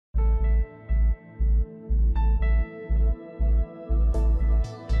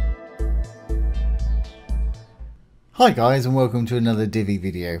Hi guys, and welcome to another Divi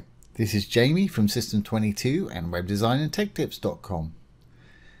video. This is Jamie from System22 and webdesignandtechtips.com.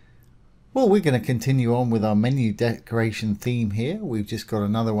 Well, we're going to continue on with our menu decoration theme here. We've just got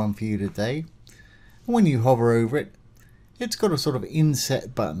another one for you today. And when you hover over it, it's got a sort of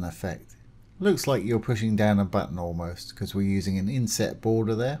inset button effect. Looks like you're pushing down a button almost, because we're using an inset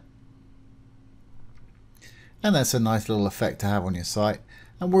border there. And that's a nice little effect to have on your site.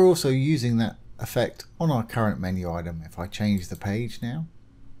 And we're also using that effect on our current menu item. If I change the page now,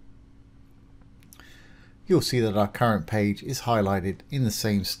 you'll see that our current page is highlighted in the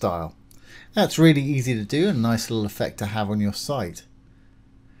same style. That's really easy to do and a nice little effect to have on your site.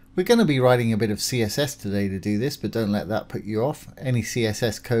 We're going to be writing a bit of CSS today to do this, but don't let that put you off. Any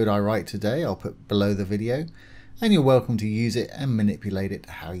CSS code I write today I'll put below the video, and you're welcome to use it and manipulate it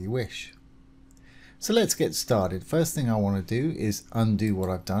how you wish. So let's get started. First thing I want to do is undo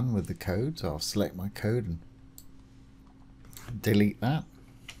what I've done with the code. So I'll select my code and delete that.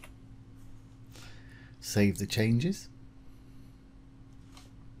 Save the changes.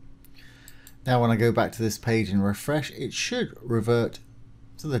 Now when I go back to this page and refresh, it should revert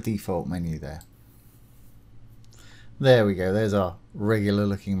to the default menu there. There we go. There's our regular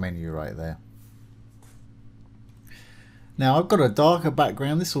looking menu right there. Now I've got a darker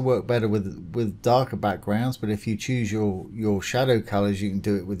background. This will work better with darker backgrounds, but if you choose your shadow colors, you can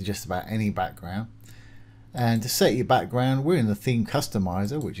do it with just about any background. And to set your background, we're in the theme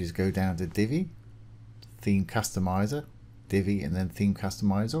customizer, which is go down to Divi, theme customizer, Divi, and then theme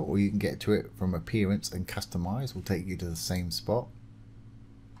customizer, or you can get to it from appearance and customize. Will take you to the same spot.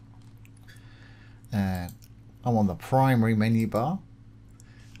 And I'm on the primary menu bar.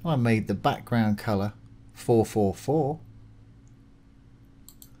 I made the background color 444.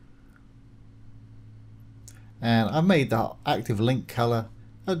 And I've made the active link color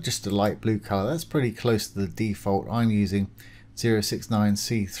just a light blue color. That's pretty close to the default. I'm using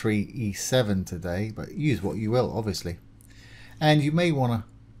 069C3E7 today, but use what you will, obviously. And you may want to,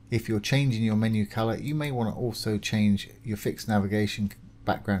 if you're changing your menu color, you may want to also change your fixed navigation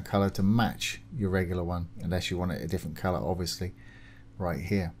background color to match your regular one, unless you want it a different color, obviously, right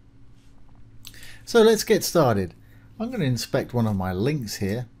here. So let's get started. I'm going to inspect one of my links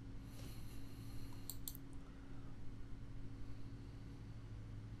here.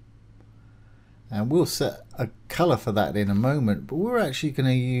 And we'll set a color for that in a moment, but we're actually going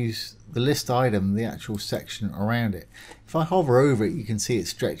to use the list item, the actual section around it. If I hover over it, you can see it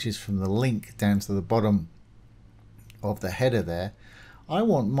stretches from the link down to the bottom of the header there. I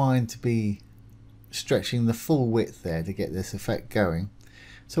want mine to be stretching the full width there to get this effect going.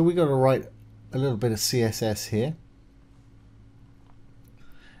 So we've got to write a little bit of CSS here.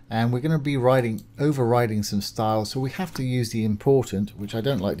 And we're going to be overriding some styles, so we have to use the important, which I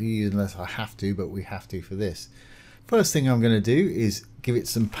don't like to use unless I have to, but we have to for this. First thing I'm going to do is give it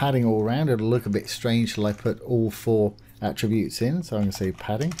some padding all around. It'll look a bit strange till I put all 4 attributes in, so I'm going to say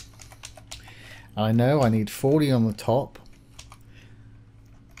padding. I know I need 40 on the top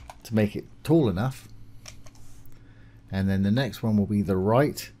to make it tall enough, and then the next one will be the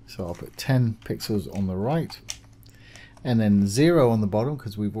right, so I'll put 10 pixels on the right. And then 0 on the bottom,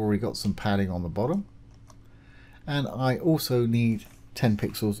 because we've already got some padding on the bottom. And I also need 10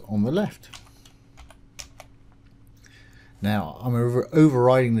 pixels on the left. Now I'm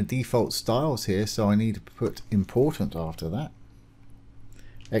overriding the default styles here, so I need to put important after that.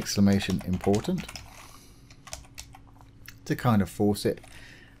 Exclamation important. To kind of force it,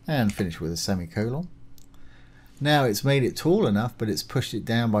 and finish with a semicolon. Now it's made it tall enough, but it's pushed it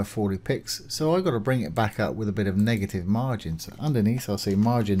down by 40 pixels, so I've got to bring it back up with a bit of negative margin. So underneath I'll say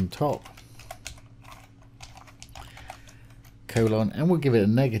margin top, colon, and we'll give it a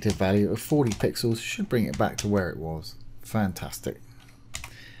negative value of 40 pixels, should bring it back to where it was. Fantastic.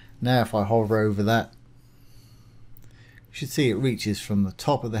 Now if I hover over that, you should see it reaches from the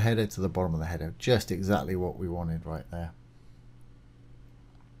top of the header to the bottom of the header, just exactly what we wanted right there.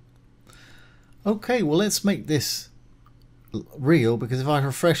 Okay, well let's make this real, because if I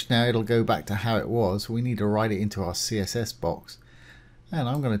refresh now it'll go back to how it was. We need to write it into our CSS box, and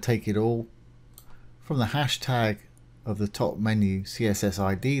I'm going to take it all from the hashtag of the top menu CSS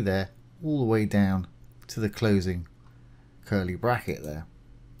ID there all the way down to the closing curly bracket there.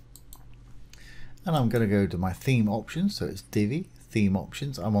 And I'm going to go to my theme options, so it's Divi, theme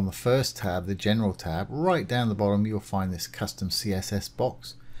options. I'm on the first tab, the general tab. Right down the bottom you'll find this custom CSS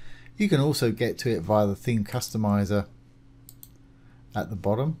box. You can also get to it via the theme customizer at the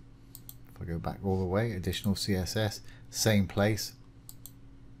bottom. If I go back all the way, additional CSS, same place.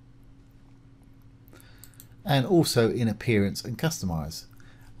 And also in appearance and customize.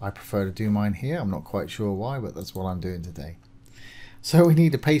 I prefer to do mine here. I'm not quite sure why, but that's what I'm doing today. So we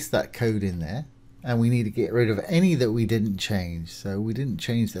need to paste that code in there, and we need to get rid of any that we didn't change. So we didn't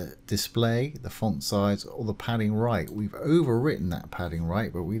change the display, the font size, or the padding right. We've overwritten that padding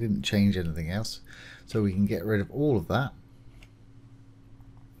right, but we didn't change anything else. So we can get rid of all of that.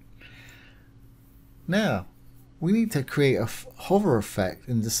 Now we need to create a hover effect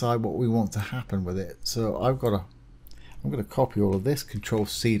and decide what we want to happen with it. So I'm going to copy all of this, Control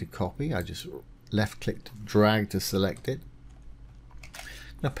C to copy. I just left click to drag to select it. I'm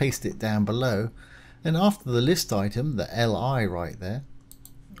going to paste it down below. Then after the list item, the LI right there,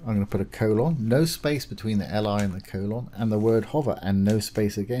 I'm going to put a colon, no space between the LI and the colon, and the word hover, and no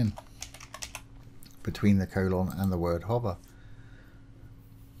space again between the colon and the word hover.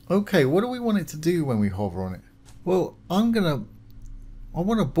 Okay, what do we want it to do when we hover on it? Well, I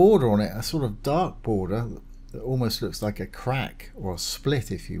want a border on it, a sort of dark border that almost looks like a crack or a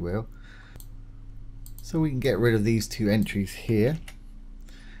split, if you will. So we can get rid of these two entries here.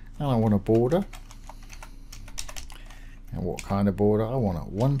 And I want a border. And what kind of border? I want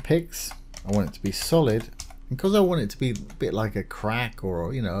it 1 pix. I want it to be solid. And because I want it to be a bit like a crack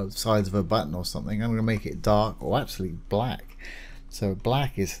or, you know, sides of a button or something, I'm going to make it dark or absolutely black. So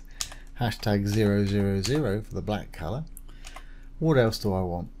black is #000 for the black color. What else do I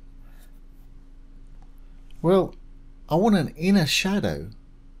want? Well, I want an inner shadow.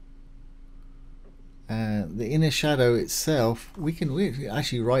 The inner shadow itself, we can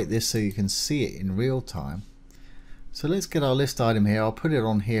actually write this so you can see it in real time. So let's get our list item here. I'll put it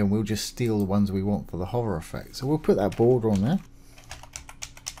on here and we'll just steal the ones we want for the hover effect. So we'll put that border on there.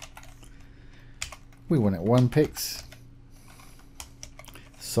 We want it 1 pix,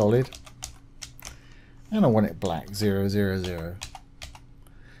 solid, and I want it black 000,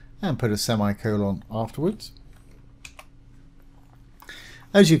 and put a semicolon afterwards.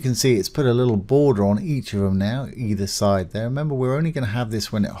 As you can see, it's put a little border on each of them now, either side there. Remember, we're only going to have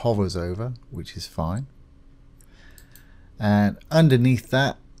this when it hovers over, which is fine. And underneath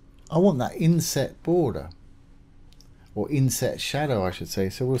that, I want that inset border, or inset shadow, I should say.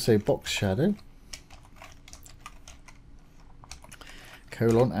 So we'll say box shadow,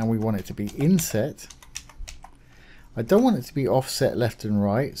 colon, and we want it to be inset. I don't want it to be offset left and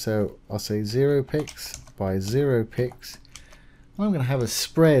right, so I'll say 0 pix by 0 pix. I'm going to have a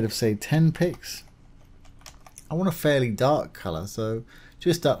spread of, say, 10 pix. I want a fairly dark color, so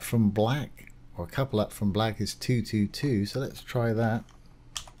just up from black, or a couple up from black, is 222. So let's try that.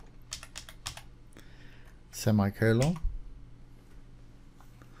 Semicolon.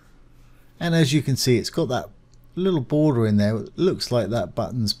 And as you can see, it's got that little border in there. It looks like that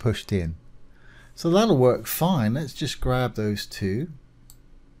button's pushed in. So that'll work fine. Let's just grab those two,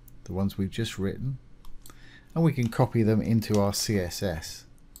 the ones we've just written, and we can copy them into our CSS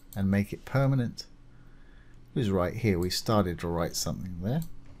and make it permanent. It was right here. We started to write something there.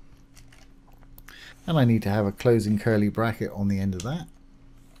 And I need to have a closing curly bracket on the end of that.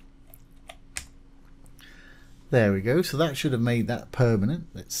 There we go. So that should have made that permanent.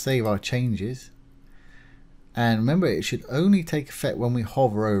 Let's save our changes. And remember, it should only take effect when we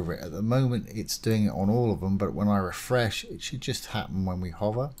hover over it. At the moment, it's doing it on all of them, but when I refresh, it should just happen when we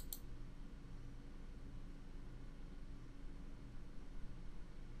hover.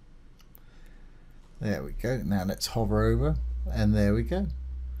 There we go. Now let's hover over, and there we go.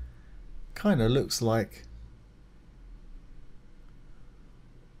 Kind of looks like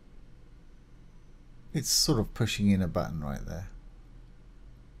it's sort of pushing in a button right there.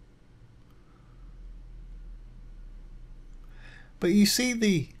 But you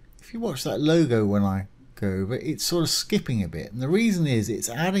see, if you watch that logo when I go over it, it's sort of skipping a bit. And the reason is it's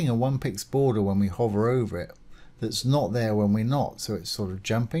adding a 1 pix border when we hover over it that's not there when we're not. So it's sort of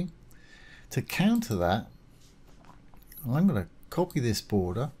jumping. To counter that, I'm going to copy this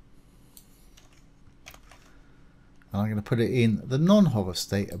border. And I'm going to put it in the non-hover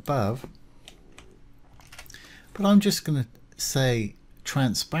state above. But I'm just going to say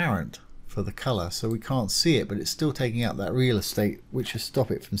transparent for the color, so we can't see it, but it's still taking out that real estate, which will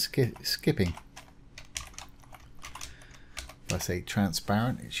stop it from skipping. If I say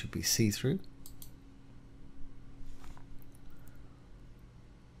transparent, it should be see-through.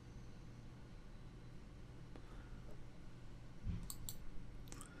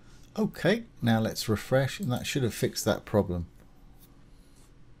 Okay, now let's refresh, and that should have fixed that problem.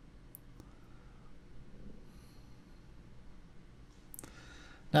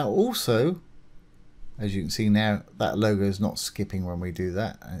 Now also, as you can see now, that logo is not skipping when we do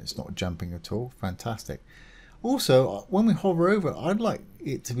that, and it's not jumping at all. Fantastic. Also, when we hover over, I'd like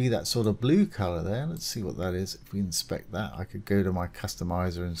it to be that sort of blue color there. Let's see what that is. If we inspect that, I could go to my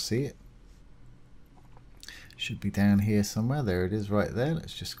customizer and see it. Should be down here somewhere. There it is right there.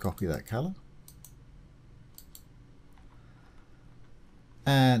 Let's just copy that color.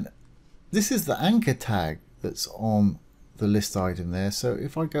 And this is the anchor tag that's on the list item there. So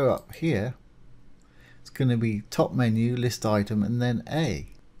if I go up here, it's going to be top menu, list item, and then A.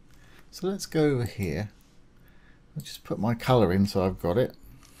 So let's go over here. I'll just put my color in so I've got it.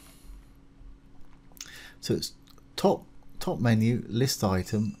 So it's top menu, list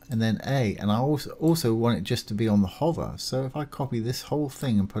item, and then A. And I also want it just to be on the hover. So if I copy this whole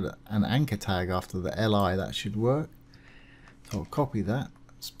thing and put an anchor tag after the LI, that should work. So I'll copy that.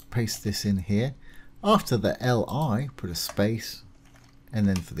 Let's paste this in here. After the LI, put a space, and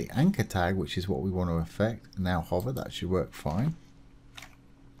then for the anchor tag, which is what we want to affect, now hover, that should work fine.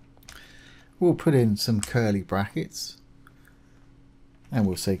 We'll put in some curly brackets, and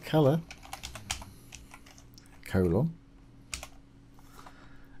we'll say color, colon,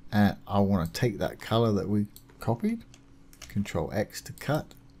 and I want to take that color that we copied, Control X to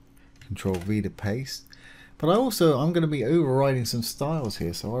cut, Control V to paste, but I'm going to be overriding some styles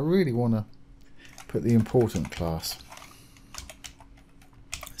here, so I really want to put the important class,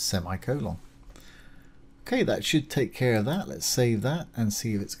 semicolon. Okay, that should take care of that. Let's save that and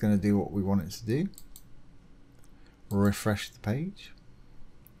see if it's going to do what we want it to do. Refresh the page.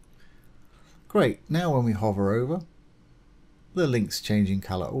 Great, now when we hover over, the link's changing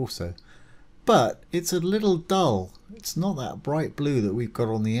color also, but it's a little dull. It's not that bright blue that we've got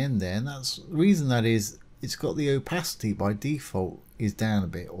on the end there, and that's the reason. That is, it's got the opacity by default is down a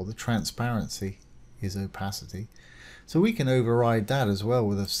bit, or the transparency is opacity. So we can override that as well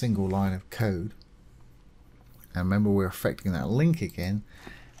with a single line of code. And remember, we're affecting that link again.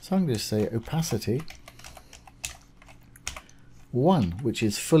 So I'm going to say opacity 1, which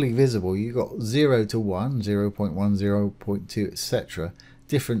is fully visible. You've got 0 to 1, 0.1, 0.2, etc.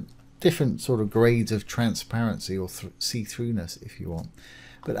 Different sort of grades of transparency or see-throughness if you want.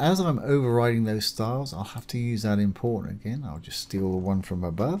 But as I'm overriding those styles, I'll have to use that important again. I'll just steal the one from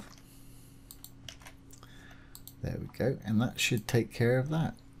above. There we go, and that should take care of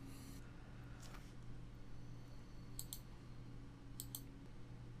that.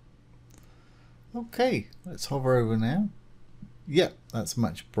 Okay, let's hover over now. Yep, that's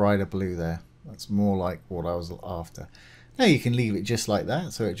much brighter blue there. That's more like what I was after. Now you can leave it just like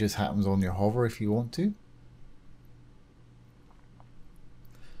that, so it just happens on your hover if you want to.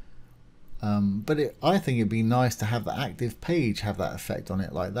 But I think it'd be nice to have the active page have that effect on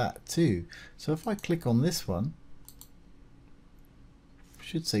it like that too. So if I click on this one,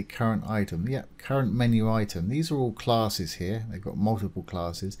 should say current item. Yep, current menu item. These are all classes here. They've got multiple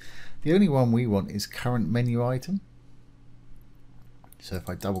classes. The only one we want is current menu item. So if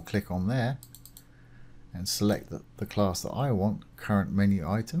I double click on there and select the class that I want, current menu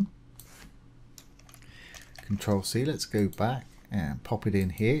item, Control C, let's go back and pop it in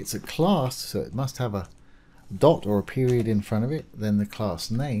here. It's a class, so it must have a dot or a period in front of it, then the class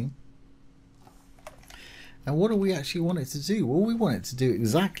name. And what do we actually want it to do? Well, we want it to do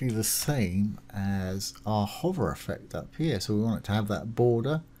exactly the same as our hover effect up here. So we want it to have that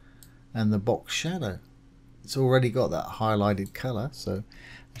border and the box shadow. It's already got that highlighted color, so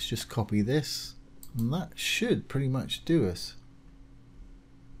let's just copy this, and that should pretty much do us.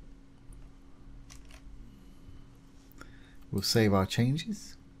 We'll save our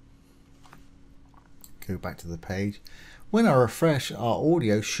changes, go back to the page. When I refresh, our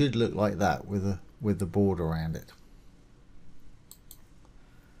audio should look like that with the border around it.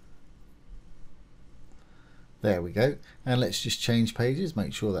 There we go, and let's just change pages,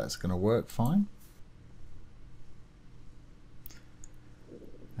 make sure that's going to work fine.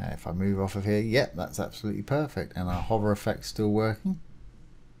 If I move off of here, yep, that's absolutely perfect, and our hover effect's still working.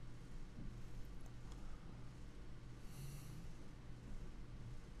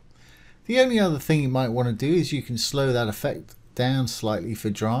 The only other thing you might want to do is you can slow that effect down slightly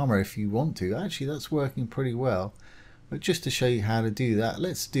for drama if you want to. Actually, that's working pretty well, but just to show you how to do that,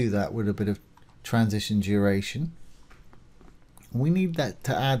 let's do that with a bit of transition duration. We need that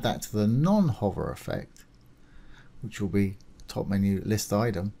to add that to the non-hover effect, which will be top menu list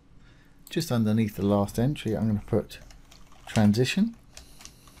item. Just underneath the last entry, I'm going to put transition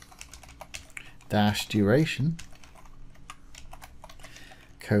dash duration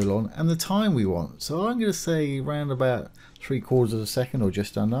colon and the time we want. So I'm going to say around about 3/4 of a second or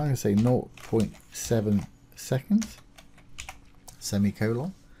just under. I'm going to say 0.7 seconds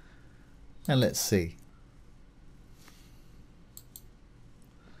semicolon, and let's see.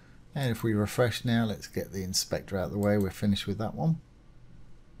 And if we refresh now, let's get the inspector out of the way. We're finished with that one.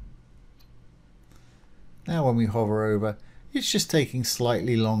 Now when we hover over, it's just taking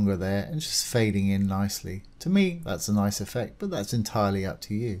slightly longer there and just fading in nicely. To me, that's a nice effect, but that's entirely up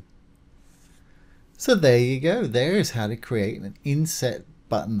to you. So there you go. There is how to create an inset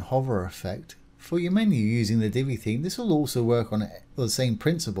button hover effect for your menu using the Divi theme. This will also work on the same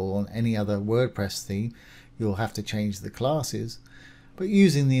principle on any other WordPress theme. You'll have to change the classes, but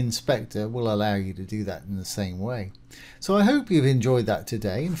using the inspector will allow you to do that in the same way. So I hope you've enjoyed that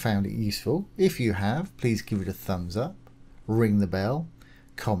today and found it useful. If you have, please give it a thumbs up, ring the bell,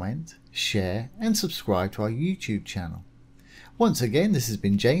 comment, share and subscribe to our YouTube channel. Once again, this has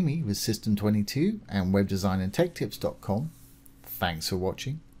been Jamie with System22 and webdesignandtechtips.com. Thanks for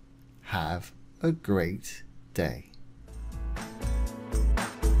watching. Have a great day.